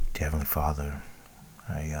Heavenly Father,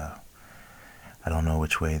 I don't know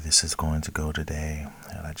which way this is going to go today,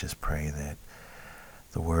 and I just pray that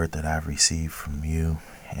the word that I've received from you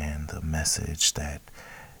and the message that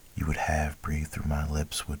you would have breathed through my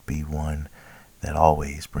lips would be one that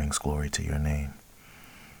always brings glory to your name.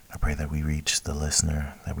 I pray that we reach the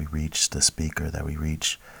listener, that we reach the speaker, that we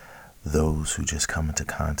reach those who just come into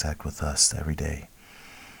contact with us every day.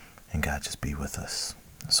 And God, just be with us.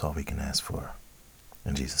 That's all we can ask for.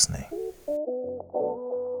 In Jesus' name.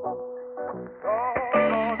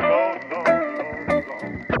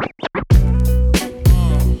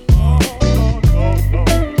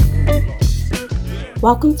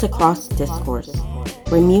 Welcome to Cross Discourse,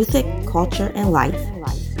 where music, culture, and life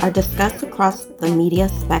are discussed across the media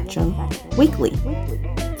spectrum weekly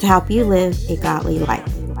to help you live a godly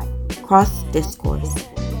life. Cross Discourse.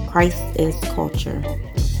 Christ is culture.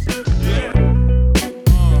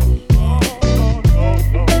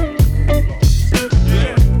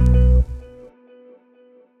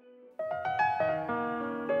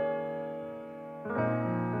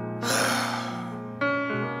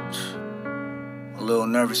 A little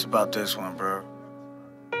nervous about this one, bro.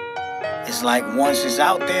 It's like once it's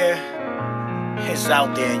out there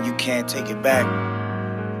and you can't take it back.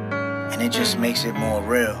 And it just makes it more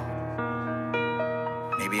real.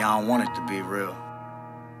 Maybe I don't want it to be real.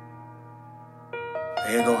 But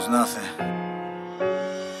here goes nothing.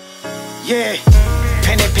 Yeah,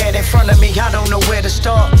 pen and pad in front of me, I don't know where to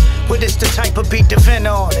start. But it's the type of beat to vent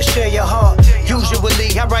on, to share your heart.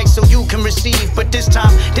 Usually I write so you can receive, but this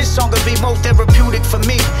time, this song will be more therapeutic for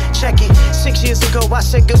me. Check it, 6 years ago I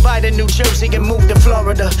said goodbye to New Jersey and moved to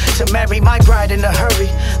Florida to marry my bride in a hurry.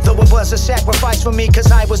 Though it was a sacrifice for me cause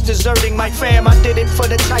I was deserting my fam, I did it for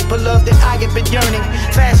the type of love that I had been yearning.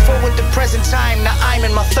 Fast forward to present time, now I'm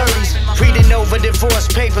in my 30s. Reading over divorce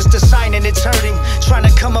papers to signing, it's hurting. Trying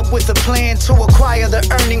to come up with a plan to acquire the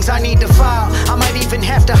earnings I need to file. I might even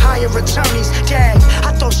have to hire attorneys. Dang,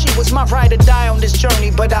 I thought she was my ride or die on this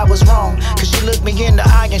journey, but I was wrong. Cause she looked me in the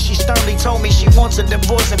eye and she sternly told me she wants a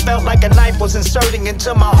divorce. It felt like a knife was inserting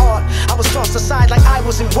into my heart. I was tossed aside like I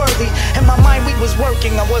wasn't worthy. In my mind we was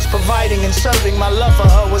working, I was providing and serving. My love for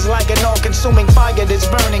her was like an all-consuming fire that's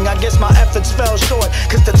burning. I guess my efforts fell short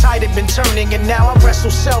cause the tide had been turning. And now I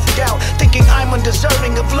wrestle self-doubt, thinking I'm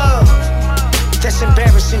undeserving of love. That's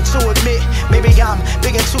embarrassing to admit. Maybe I'm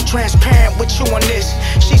being too transparent with you on this.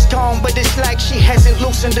 She's gone, but it's like she hasn't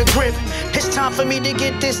loosened her grip. It's time for me to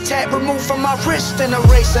get this tat removed from my wrist and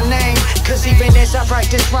erase her name. Cause even as I write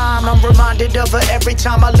this rhyme, I'm reminded of her every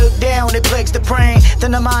time I look down. It plagues the brain, then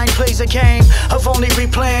the mind plays a game of only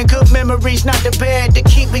replaying good memories, not the bad, to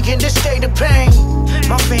keep me in this state of pain.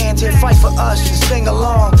 My fans had fight for us and sing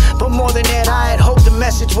along, but more than that I had hoped the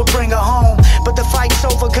message would bring her home. But the fight's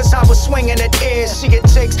over cause I was swinging at air. See, it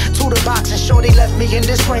takes two to box and shorty left me in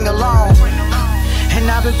this ring alone. And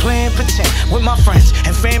I've been playing pretend with my friends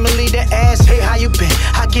and family that ask, hey, how you been?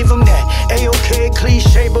 I give them that A-OK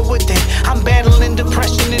cliche, but within I'm battling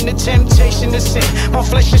depression and the temptation to sin. My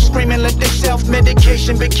flesh is screaming, let this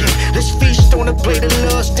self-medication begin. Let's feast on a plate of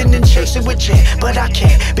lust and then chase it with gin. But I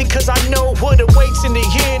can't, because I know what awaits in the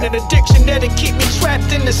end. An addiction that'll keep me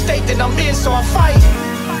trapped in the state that I'm in, so I fight.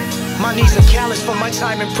 My knees are callous from my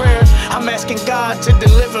time in prayer. I'm asking God to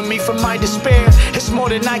deliver me from my despair. It's more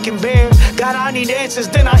than I can bear. God, I need answers.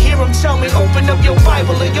 Then I hear him tell me, open up your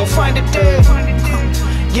Bible and you'll find it there.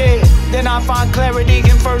 Yeah, then I find clarity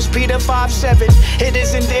in 1 Peter 5:7. It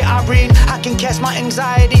isn't there I read. I can cast my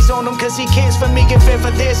anxieties on him cause he cares for me if ever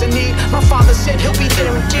there's a need. My father said he'll be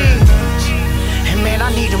there indeed. And man,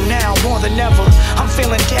 I need him now more than ever. I'm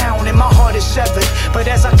feeling down and my heart is severed. But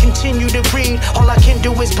as I continue to read, all I can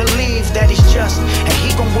do is believe that he's just, and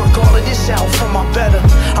he gon' work all of this out for my better.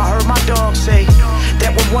 I heard my dog say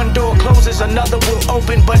that when one door closes, another will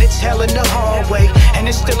open. But it's hell in the hallway, and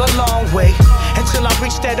it's still a long way until I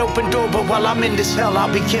reach that open door. But while I'm in this hell,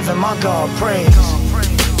 I'll be giving my God praise.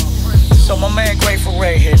 So my man Grateful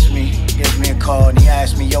Ray hits me, gives me a call, and he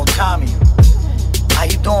asks me, yo, Tommy, how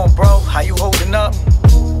you doing, bro? How you holding up?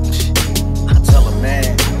 I tell him,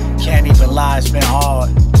 man, can't even lie, it's been hard.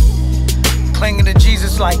 Clinging to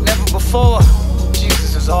Jesus like never before.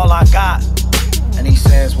 Jesus is all I got. And he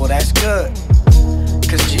says, well, that's good,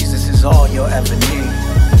 cause Jesus is all you'll ever need.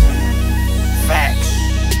 Facts.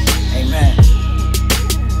 Amen.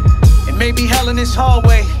 It may be hell in this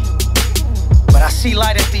hallway, but I see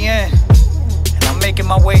light at the end, and I'm making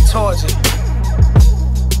my way towards it.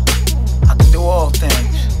 I can do all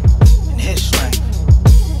things in his strength.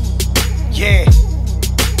 Yeah.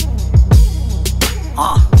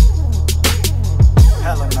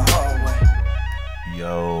 Hell in the hallway.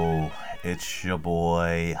 Yo, it's your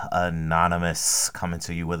boy Anonymous, coming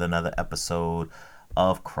to you with another episode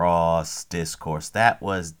of Cross Discourse. That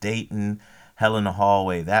was Dayton, Hell in the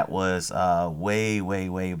Hallway. That was way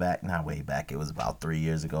back. Not way back. It was about 3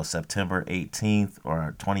 years ago, September 18th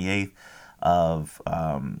or 28th of,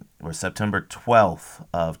 or September 12th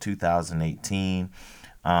of 2018.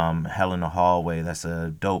 Hell in the Hallway. That's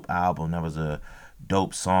a dope album. That was a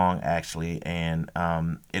dope song, actually. And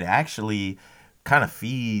it actually kind of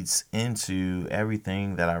feeds into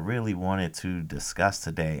everything that I really wanted to discuss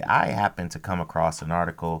today. I happened to come across an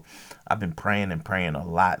article. I've been praying a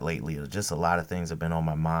lot lately. Just a lot of things have been on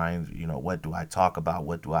my mind. You know, what do I talk about?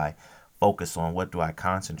 What do I focus on? What do I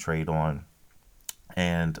concentrate on?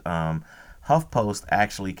 And HuffPost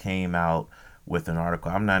actually came out with an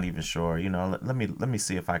article. I'm not even sure. You know, let me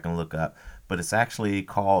see if I can look up. But it's actually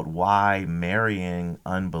called "Why Marrying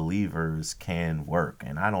Unbelievers Can Work."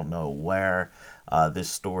 And I don't know where this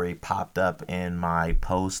story popped up in my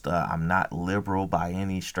post. I'm not liberal by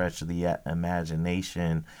any stretch of the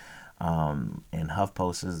imagination. And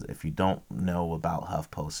HuffPost is, if you don't know about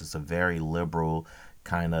HuffPost, it's a very liberal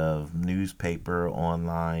kind of newspaper,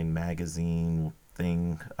 online magazine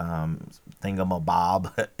thing,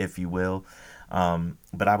 thingamabob, if you will.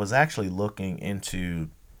 But I was actually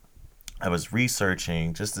I was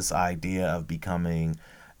researching just this idea of becoming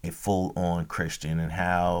a full-on Christian, and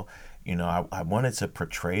how, you know, I wanted to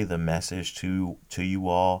portray the message to you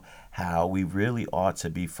all, how we really ought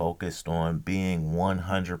to be focused on being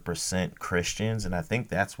 100% Christians. And I think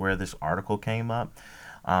that's where this article came up.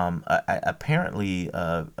 Apparently,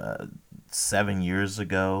 7 years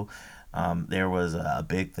ago, there was a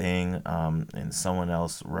big thing, and someone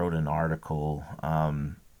else wrote an article.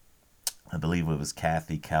 I believe it was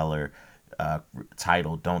Kathy Keller,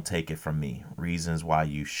 titled "Don't Take It From Me: Reasons Why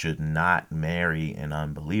You Should Not Marry an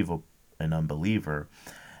Unbeliever."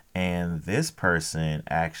 And this person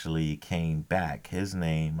actually came back. His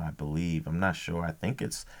name, I believe, I'm not sure, I think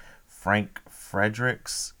it's Frank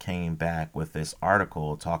Fredericks, came back with this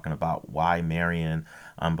article talking about why marrying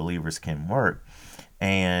unbelievers can work.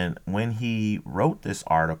 And when he wrote this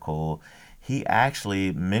article, he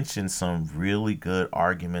actually mentioned some really good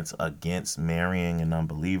arguments against marrying an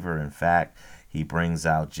unbeliever. In fact, he brings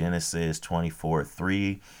out Genesis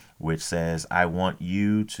 24:3, which says, "I want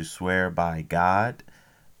you to swear by God,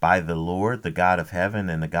 by the Lord, the God of heaven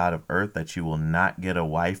and the God of earth, that you will not get a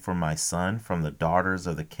wife for my son from the daughters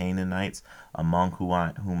of the Canaanites among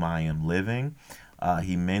whom I am living."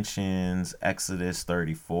 He mentions Exodus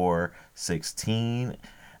 34:16.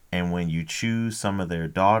 "And when you choose some of their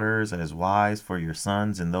daughters as wives for your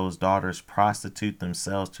sons, and those daughters prostitute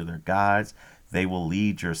themselves to their gods, they will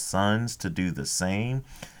lead your sons to do the same."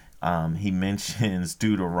 He mentions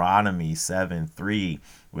Deuteronomy 7:3,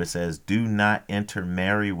 which says, "Do not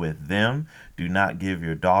intermarry with them. Do not give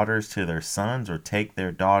your daughters to their sons, or take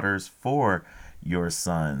their daughters for your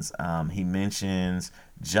sons." He mentions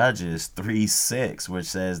Judges 3:6, which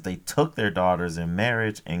says, "They took their daughters in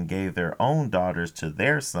marriage and gave their own daughters to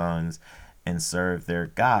their sons and served their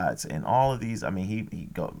gods." And all of these, I mean,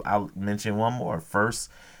 I'll mention one more.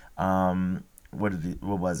 First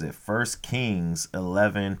Kings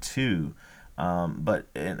 11:2. But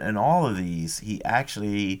in all of these, he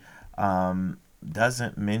actually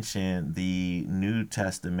doesn't mention the New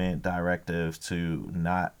Testament directives to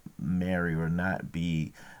not marry or not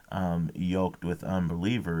be yoked with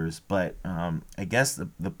unbelievers. But I guess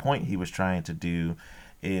the point he was trying to do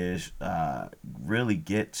is really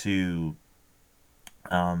get to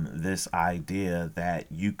this idea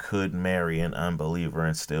that you could marry an unbeliever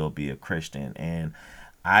and still be a Christian. And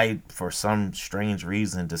I, for some strange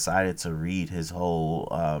reason, decided to read his whole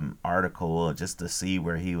article just to see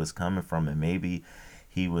where he was coming from, and maybe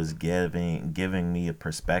he was giving me a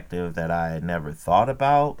perspective that I had never thought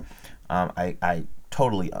about. I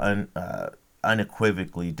totally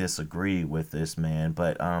unequivocally disagree with this man,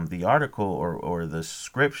 but the article or the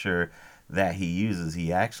scripture that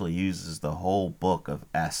he actually uses the whole book of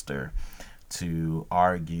Esther to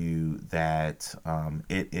argue that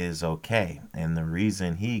it is okay. And the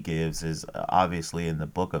reason he gives is obviously in the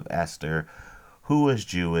book of Esther, who was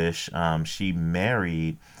Jewish. She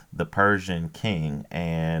married the Persian king,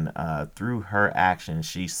 and through her actions,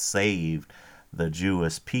 she saved the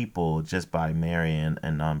Jewish people just by marrying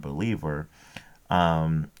an unbeliever.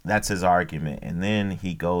 That's his argument. And then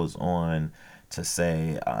he goes on to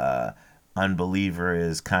say unbeliever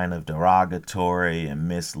is kind of derogatory and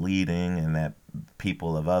misleading, and that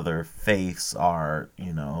people of other faiths are,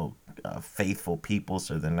 faithful people,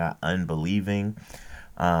 so they're not unbelieving.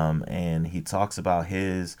 And he talks about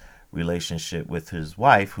his relationship with his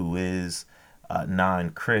wife, who is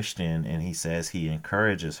non-Christian, and he says he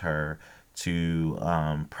encourages her to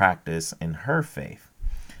practice in her faith.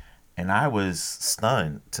 And I was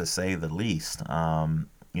stunned, to say the least. There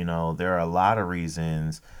are a lot of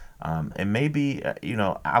reasons, and maybe,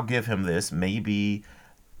 I'll give him this. Maybe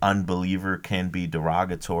unbeliever can be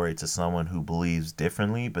derogatory to someone who believes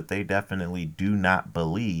differently, but they definitely do not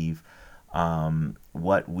believe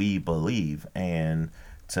what we believe. And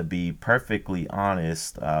to be perfectly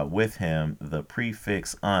honest with him, the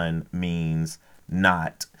prefix "un" means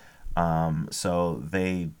not. So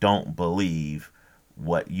they don't believe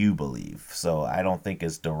what you believe. So I don't think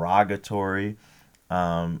it's derogatory.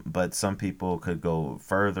 But some people could go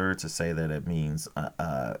further to say that it means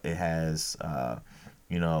it has a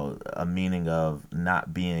meaning of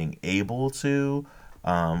not being able to,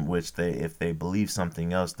 which if they believe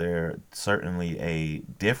something else, they're certainly a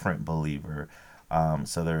different believer.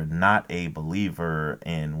 So they're not a believer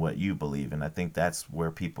in what you believe. And I think that's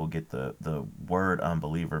where people get the word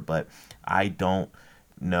unbeliever. But I don't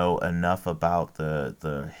know enough about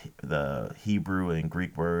the Hebrew and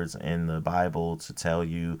Greek words in the Bible to tell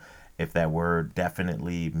you if that word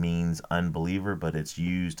definitely means unbeliever, but it's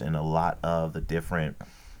used in a lot of the different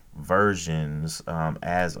versions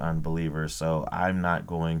as unbelievers. So I'm not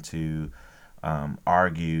going to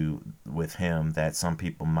argue with him that some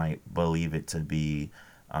people might believe it to be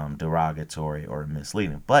derogatory or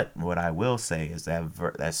misleading. But what I will say is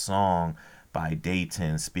that song by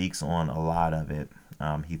Dayton speaks on a lot of it.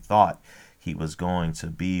 He thought he was going to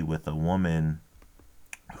be with a woman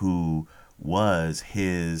who was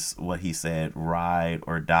his, what he said, ride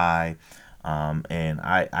or die. And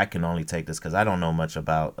I can only take this because I don't know much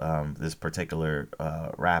about this particular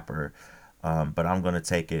rapper, but I'm going to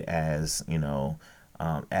take it as,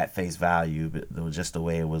 at face value, but just the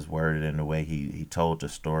way it was worded and the way he told the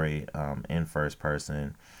story in first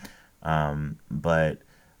person. But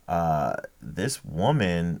this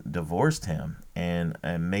woman divorced him, and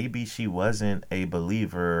maybe she wasn't a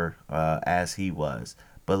believer as he was.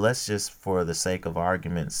 But let's just, for the sake of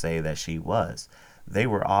argument, say that she was. They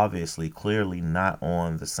were obviously clearly not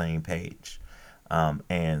on the same page.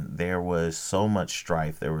 And there was so much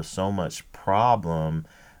strife, there was so much problem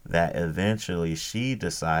that eventually she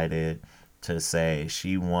decided to say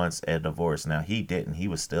she wants a divorce. Now, he didn't. He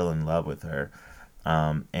was still in love with her.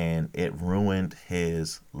 And it ruined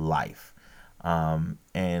his life. And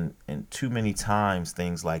too many times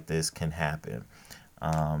things like this can happen.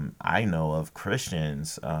 I know of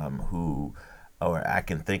Christians who, or I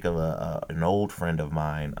can think of an old friend of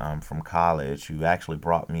mine from college who actually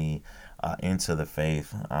brought me into the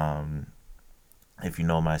faith. If you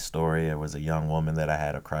know my story, there was a young woman that I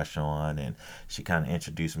had a crush on, and she kind of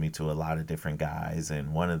introduced me to a lot of different guys.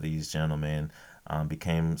 And one of these gentlemen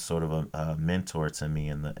became sort of a mentor to me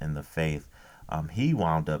in the faith. He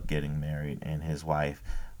wound up getting married, and his wife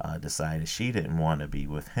decided she didn't want to be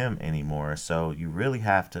with him anymore. So you really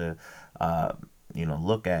have to,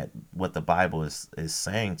 look at what the Bible is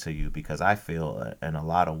saying to you, because I feel in a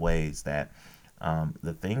lot of ways that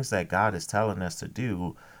the things that God is telling us to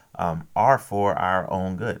do are for our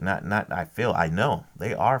own good. I know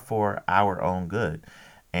they are for our own good.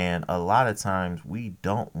 And a lot of times we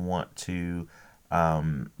don't want to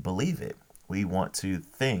believe it. We want to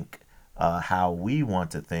think how we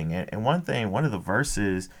want to think. And one of the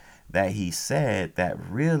verses that he said that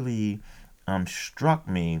really struck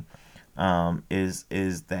me is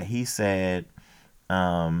that he said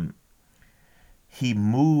he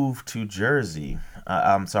moved to Jersey.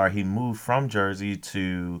 He moved from Jersey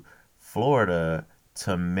to Florida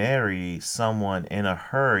to marry someone in a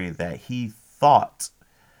hurry that he thought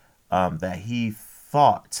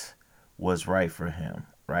was right for him,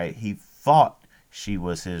 right? He thought she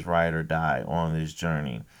was his ride or die on this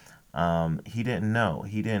journey. He didn't know.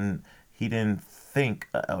 He didn't think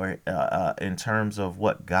in terms of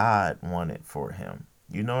what God wanted for him.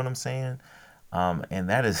 You know what I'm saying? And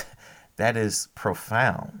that is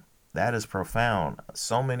profound. That is profound.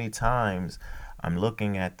 So many times I'm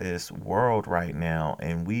looking at this world right now,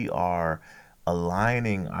 and we are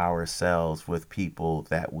aligning ourselves with people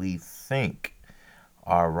that we think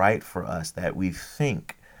are right for us, that we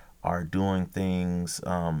think are doing things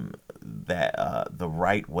that the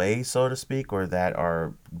right way, so to speak, or that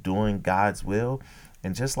are doing God's will.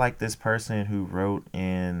 And just like this person who wrote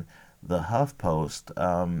in the HuffPost,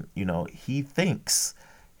 he thinks.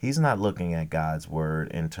 He's not looking at God's word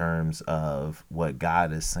in terms of what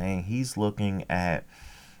God is saying. He's looking at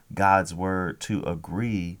God's word to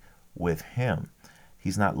agree with him.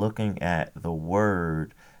 He's not looking at the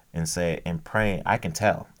word and praying. I can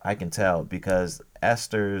tell because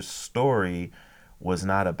Esther's story was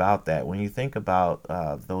not about that. When you think about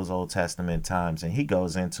those Old Testament times, and he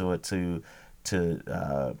goes into it to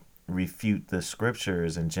refute the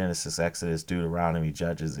scriptures in Genesis, Exodus, Deuteronomy,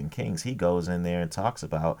 Judges, and Kings. He goes in there and talks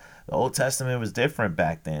about the Old Testament was different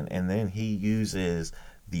back then, and then he uses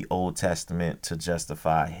the Old Testament to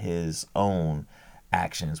justify his own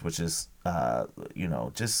actions, which is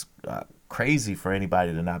just crazy for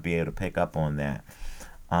anybody to not be able to pick up on that.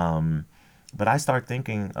 But I start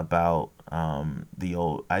thinking about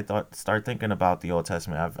start thinking about the Old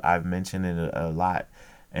Testament. I've mentioned it a lot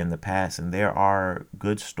in the past, and there are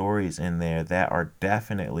good stories in there that are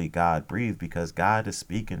definitely God breathed, because God is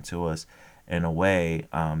speaking to us in a way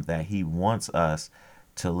that he wants us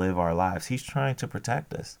to live our lives. He's trying to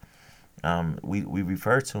protect us. We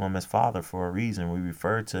refer to him as Father for a reason. We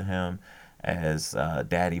refer to him as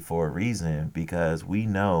Daddy for a reason, because we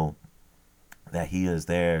know that he is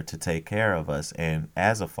there to take care of us. And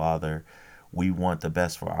as a father, we want the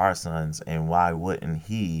best for our sons. And why wouldn't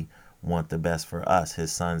he want the best for us,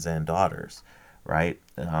 his sons and daughters, right?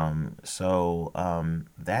 That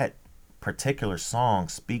particular song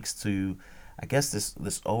speaks to, I guess,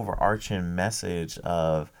 this overarching message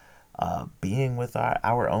of being with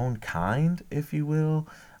our own kind, if you will,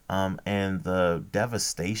 and the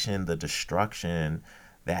devastation, the destruction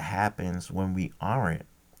that happens when we aren't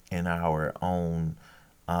in our own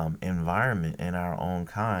environment, in our own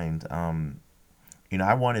kind.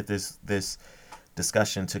 I wanted this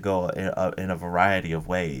discussion to go in a variety of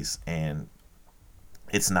ways, and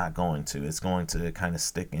it's not going to. It's going to kind of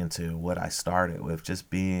stick into what I started with, just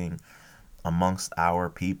being amongst our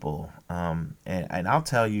people. And I'll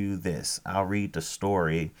tell you this. I'll read the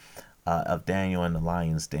story of Daniel in the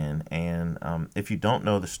lion's den. And if you don't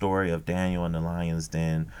know the story of Daniel in the lion's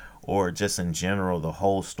den, or just in general the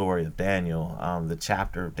whole story of Daniel, the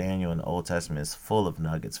chapter of Daniel in the Old Testament is full of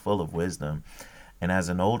nuggets, full of wisdom. And as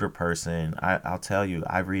an older person, I'll tell you,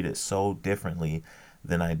 I read it so differently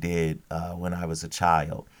than I did when I was a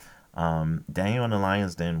child. Daniel in the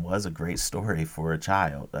lion's den was a great story for a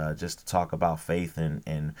child, just to talk about faith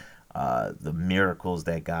and the miracles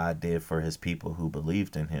that God did for his people who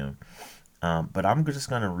believed in him. But I'm just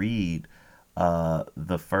going to read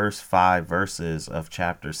the first 5 verses of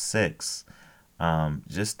chapter 6,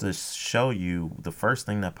 just to show you the first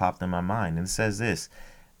thing that popped in my mind. And it says this: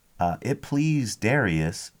 it pleased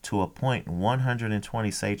Darius to appoint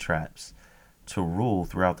 120 satraps to rule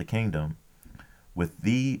throughout the kingdom, with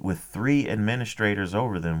 3 administrators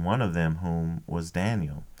over them, one of them whom was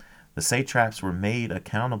Daniel. The satraps were made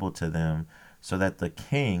accountable to them, so that the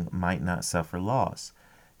king might not suffer loss.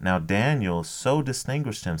 Now Daniel so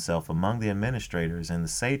distinguished himself among the administrators and the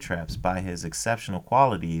satraps by his exceptional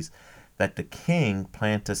qualities that the king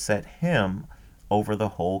planned to set him over the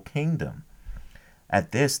whole kingdom.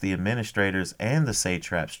 At this, the administrators and the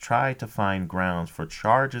satraps tried to find grounds for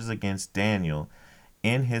charges against Daniel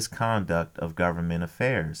in his conduct of government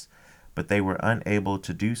affairs, but they were unable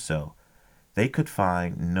to do so. They could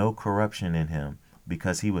find no corruption in him,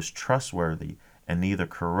 because he was trustworthy and neither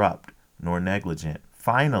corrupt nor negligent.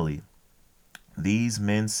 Finally, these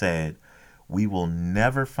men said, "We will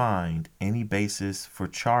never find any basis for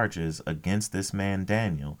charges against this man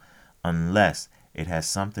Daniel unless it has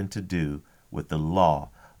something to do with the law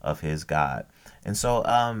of his God." And so,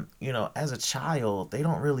 as a child, they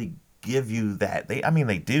don't really give you that. They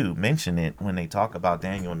do mention it when they talk about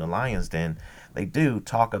Daniel in the lion's den. They do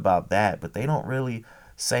talk about that, but they don't really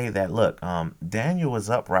say that, look, Daniel was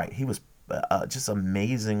upright. He was just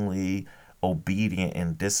amazingly obedient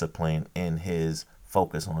and disciplined in his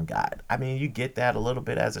focus on God. You get that a little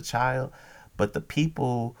bit as a child, but the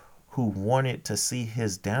people who wanted to see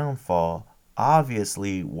his downfall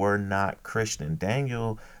obviously were not Christian.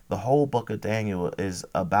 Daniel, the whole book of Daniel is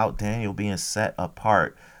about Daniel being set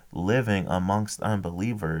apart, living amongst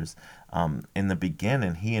unbelievers. In the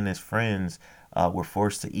beginning, he and his friends were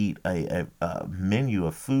forced to eat a menu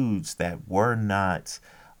of foods that were not,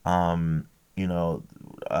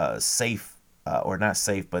 safe, or not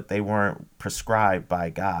safe, but they weren't prescribed by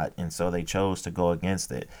God, and so they chose to go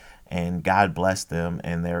against it. And God blessed them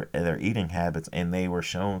and their eating habits, and they were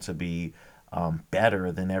shown to be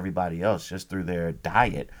better than everybody else just through their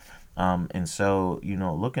diet. And so,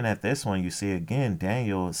 looking at this one, you see again,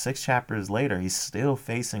 Daniel, 6 chapters later, he's still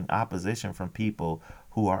facing opposition from people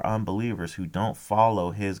who are unbelievers, who don't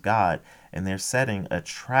follow his God, and they're setting a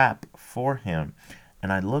trap for him.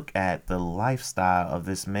 And I look at the lifestyle of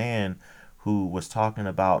this man who was talking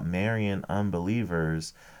about marrying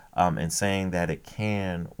unbelievers, and saying that it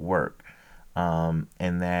can work. And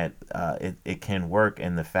that it can work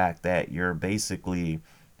in the fact that you're basically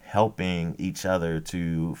helping each other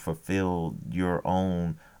to fulfill your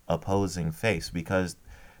own opposing faiths, because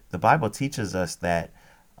the Bible teaches us that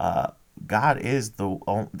God is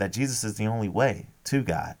that Jesus is the only way to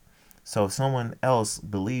God. So if someone else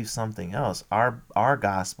believes something else, our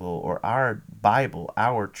gospel or our Bible,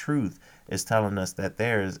 our truth is telling us that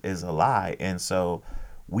theirs is a lie. And so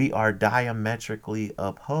we are diametrically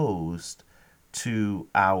opposed to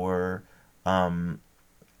our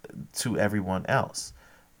to everyone else.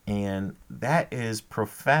 And that is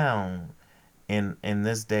profound in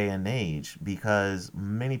this day and age, because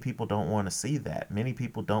many people don't want to see that. Many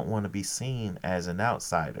people don't want to be seen as an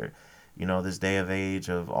outsider. This day of age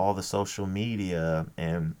of all the social media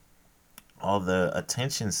and all the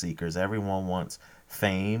attention seekers, everyone wants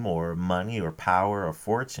fame or money or power or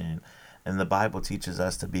fortune. And the Bible teaches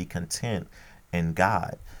us to be content in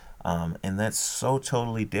God. And that's so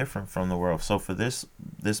totally different from the world. So for this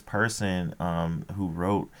person who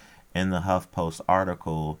wrote in the HuffPost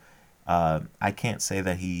article, I can't say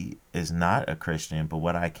that he is not a Christian, but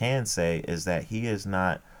what I can say is that he is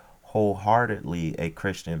not wholeheartedly a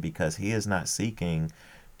Christian, because he is not seeking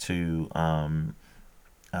to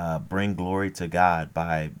bring glory to God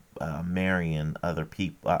by marrying other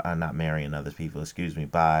people, not marrying other people, excuse me,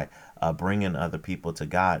 by bringing other people to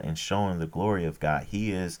God and showing the glory of God.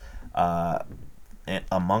 He is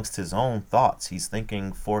amongst his own thoughts. He's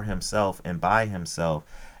thinking for himself and by himself,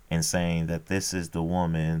 and saying that this is the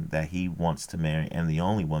woman that he wants to marry and the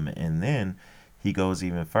only woman. And then he goes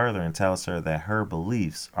even further and tells her that her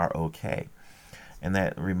beliefs are okay. And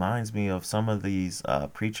that reminds me of some of these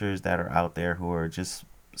preachers that are out there who are just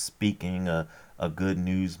speaking a good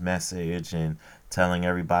news message and telling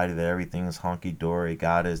everybody that everything's honky-dory,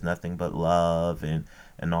 God is nothing but love,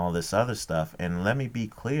 and all this other stuff. And let me be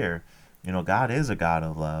clear, God is a God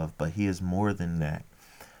of love, but he is more than that.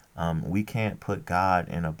 We can't put God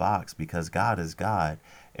in a box, because God is God,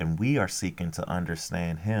 and we are seeking to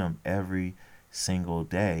understand him every single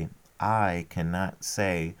day. I cannot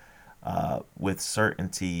say with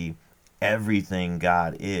certainty everything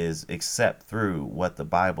God is, except through what the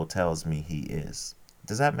Bible tells me he is.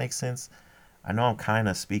 Does that make sense? I know I'm kind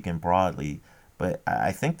of speaking broadly, but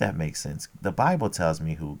I think that makes sense. The Bible tells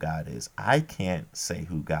me who God is. I can't say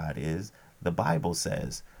who God is. The Bible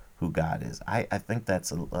says who God is. I think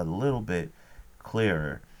that's a little bit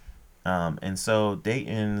clearer. And so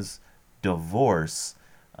Dayton's divorce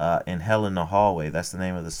in Hell in the Hallway, that's the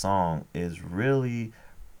name of the song, is really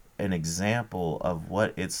an example of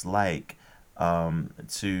what it's like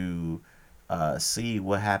to see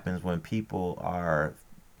what happens when people are,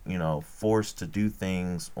 forced to do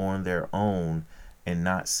things on their own and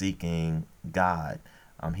not seeking God.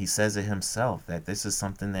 He says it himself that this is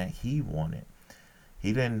something that he wanted.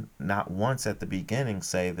 He didn't not once at the beginning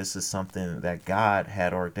say this is something that God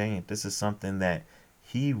had ordained. This is something that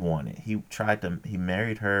he wanted. He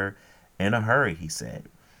married her in a hurry, he said.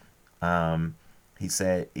 He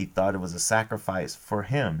said he thought it was a sacrifice for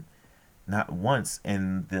him. Not once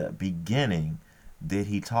in the beginning did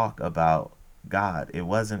he talk about God. It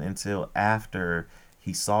wasn't until after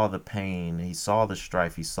he saw the pain, he saw the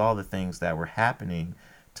strife, he saw the things that were happening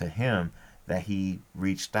to him that he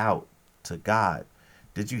reached out to God.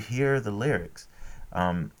 Did you hear the lyrics?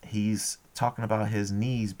 He's talking about his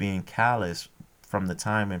knees being calloused from the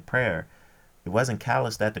time in prayer. It wasn't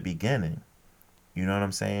calloused at the beginning. You know what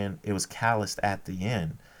I'm saying? It was calloused at the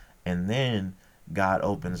end. And then God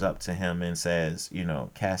opens up to him and says,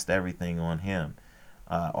 cast everything on him,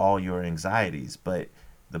 all your anxieties. But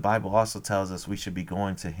the Bible also tells us we should be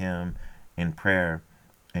going to him in prayer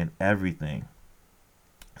and everything.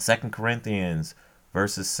 2 Corinthians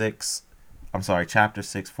chapter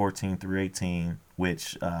 6, 14 through 18,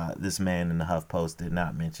 which this man in the HuffPost did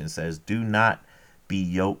not mention, says, "Do not be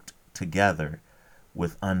yoked together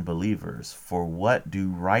with unbelievers. For what do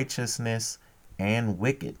righteousness and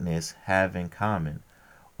wickedness have in common?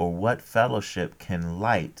 Or what fellowship can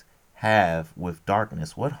light have with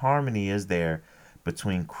darkness? What harmony is there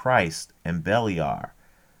between Christ and Beliar?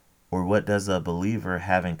 Or what does a believer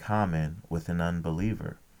have in common with an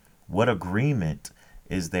unbeliever? What agreement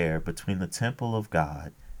is there between the temple of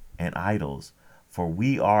God and idols? For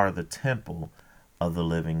we are the temple of the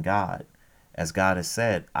living God. As God has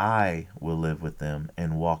said, I will live with them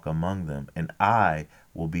and walk among them, and I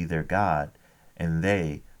will be their God, and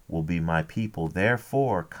they will be my people.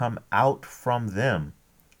 Therefore, come out from them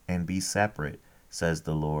and be separate, says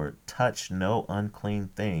the Lord. Touch no unclean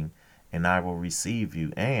thing, and I will receive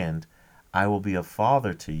you, and I will be a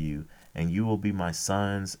father to you, and you will be my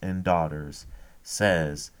sons and daughters,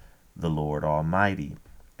 says the Lord Almighty."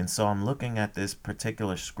 And so I'm looking at this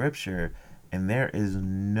particular scripture, And there is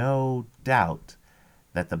no doubt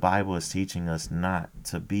that the Bible is teaching us not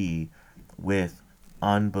to be with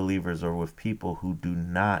unbelievers or with people who do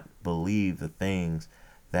not believe the things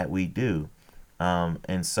that we do.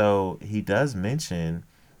 And so he does mention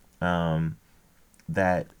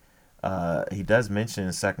that he does mention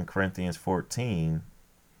in 2 Corinthians 14,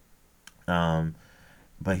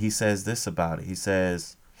 but he says this about it. He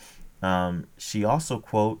says, she also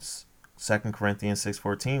quotes 2 Corinthians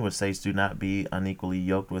 6:14, which says, do not be unequally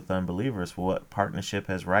yoked with unbelievers, for what partnership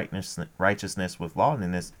has righteousness with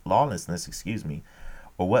lawlessness,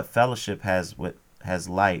 or what fellowship has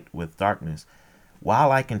light with darkness?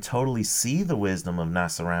 While I can totally see the wisdom of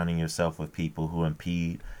not surrounding yourself with people who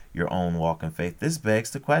impede your own walk in faith, this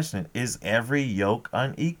begs the question, is every yoke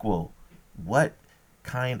unequal? What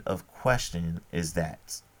kind of question is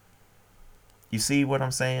that? You see what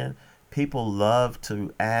I'm saying? People love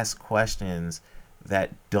to ask questions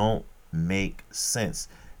that don't make sense.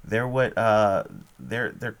 They're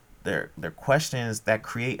questions that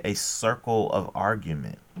create a circle of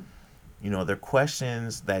argument. They're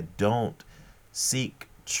questions that don't seek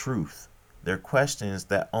truth. They're questions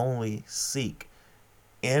that only seek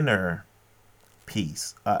inner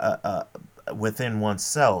peace within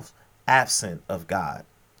oneself, absent of God.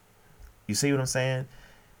 You see what I'm saying?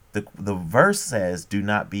 The verse says, do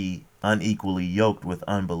not be unequally yoked with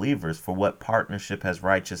unbelievers, for what partnership has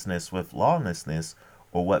righteousness with lawlessness,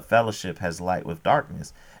 or what fellowship has light with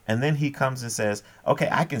darkness? And then he comes and says, okay,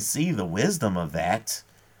 I can see the wisdom of that,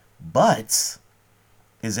 but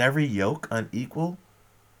is every yoke unequal?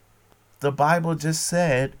 The Bible just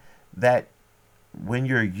said that when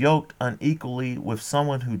you're yoked unequally with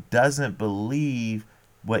someone who doesn't believe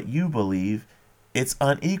what you believe, it's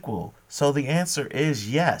unequal. So the answer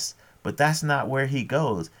is yes, but that's not where he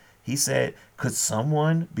goes. He said, could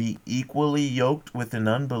someone be equally yoked with an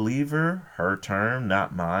unbeliever? Her term,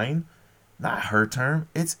 not mine. Not her term.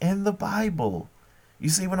 It's in the Bible. You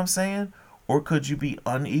see what I'm saying? Or could you be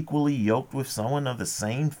unequally yoked with someone of the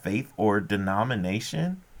same faith or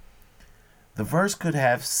denomination? The verse could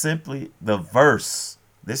have this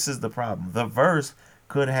is the problem. The verse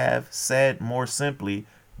could have said more simply,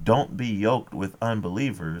 don't be yoked with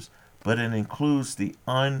unbelievers, but it includes the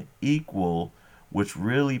unequal, which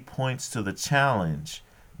really points to the challenge,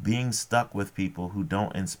 being stuck with people who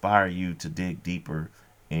don't inspire you to dig deeper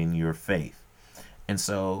in your faith. And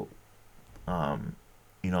so,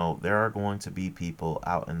 there are going to be people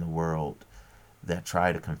out in the world that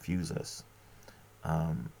try to confuse us,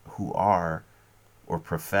 who are or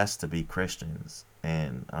profess to be Christians.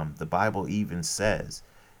 And the Bible even says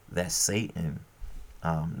that Satan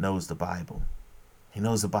knows the Bible. He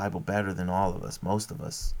knows the Bible better than all of us, most of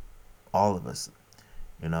us, all of us.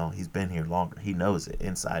 He's been here longer. He knows it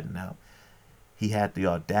inside and out. He had the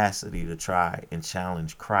audacity to try and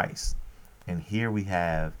challenge Christ. And here we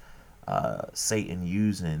have Satan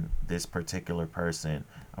using this particular person.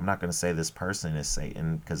 I'm not going to say this person is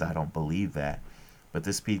Satan because I don't believe that. But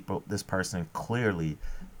this person clearly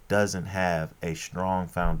doesn't have a strong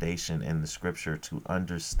foundation in the scripture to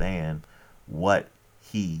understand what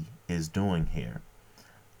he is doing here.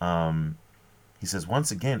 He says,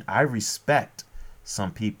 once again, I respect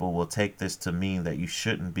some people will take this to mean that you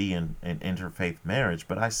shouldn't be in an interfaith marriage,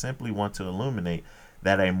 but I simply want to illuminate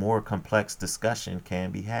that a more complex discussion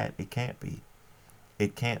can be had. It can't be.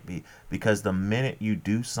 It can't be. Because the minute you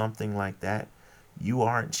do something like that, you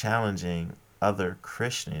aren't challenging other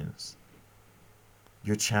Christians.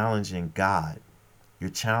 You're challenging God.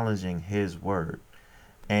 You're challenging his word.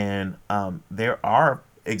 And there are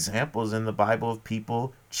examples in the Bible of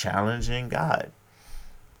people challenging God.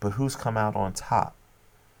 But who's come out on top?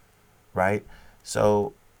 Right?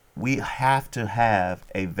 So we have to have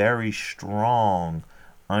a very strong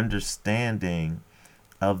understanding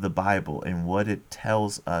of the Bible and what it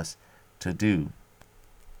tells us to do.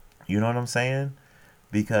 You know what I'm saying?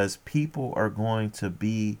 Because people are going to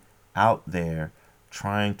be out there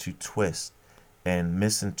trying to twist and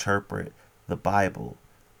misinterpret the Bible.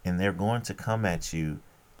 And they're going to come at you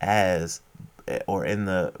as, or in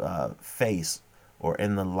the face, or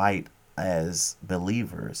in the light as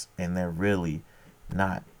believers, and they're really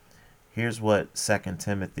not. Here's what 2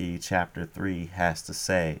 Timothy chapter 3 has to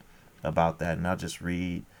say about that, and I'll just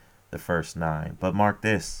read the first 9. But mark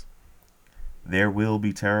this: there will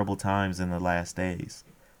be terrible times in the last days.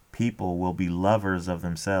 People will be lovers of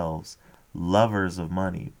themselves, lovers of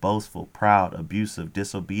money, boastful, proud, abusive,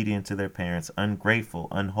 disobedient to their parents, ungrateful,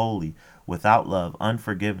 unholy, without love,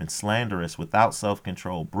 unforgiving, slanderous, without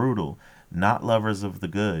self-control, brutal, not lovers of the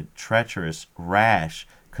good, treacherous, rash,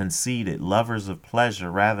 conceited, lovers of pleasure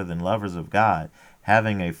rather than lovers of God,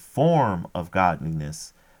 having a form of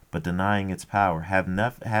godliness, but denying its power, have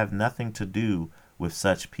nothing to do with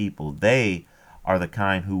such people. They are the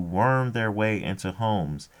kind who worm their way into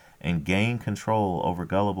homes and gain control over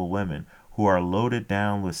gullible women, who are loaded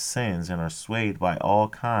down with sins and are swayed by all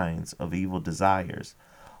kinds of evil desires,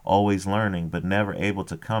 always learning but never able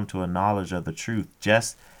to come to a knowledge of the truth.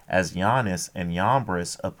 Just as Jannes and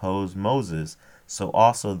Jambres opposed Moses, so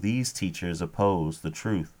also these teachers oppose the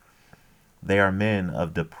truth. They are men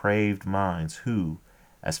of depraved minds who,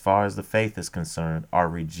 as far as the faith is concerned, are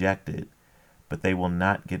rejected, but they will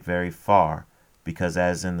not get very far, because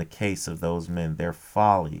as in the case of those men, their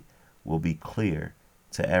folly will be clear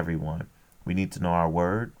to everyone. We need to know our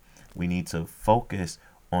word. We need to focus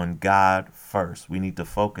on God first. We need to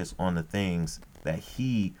focus on the things that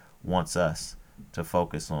He wants us to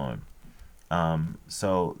focus on.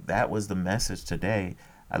 So that was the message today.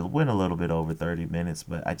 I went a little bit over 30 minutes,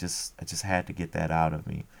 but I just had to get that out of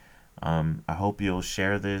me. I hope you'll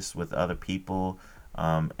share this with other people,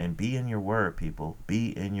 and be in your word, people.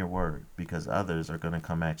 Be in your word, because others are going to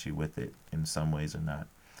come at you with it in some ways or not.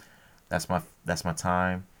 That's my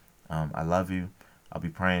time. I love you. I'll be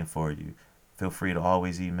praying for you. Feel free to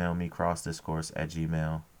always email me,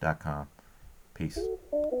 crossdiscourse@gmail.com. Peace.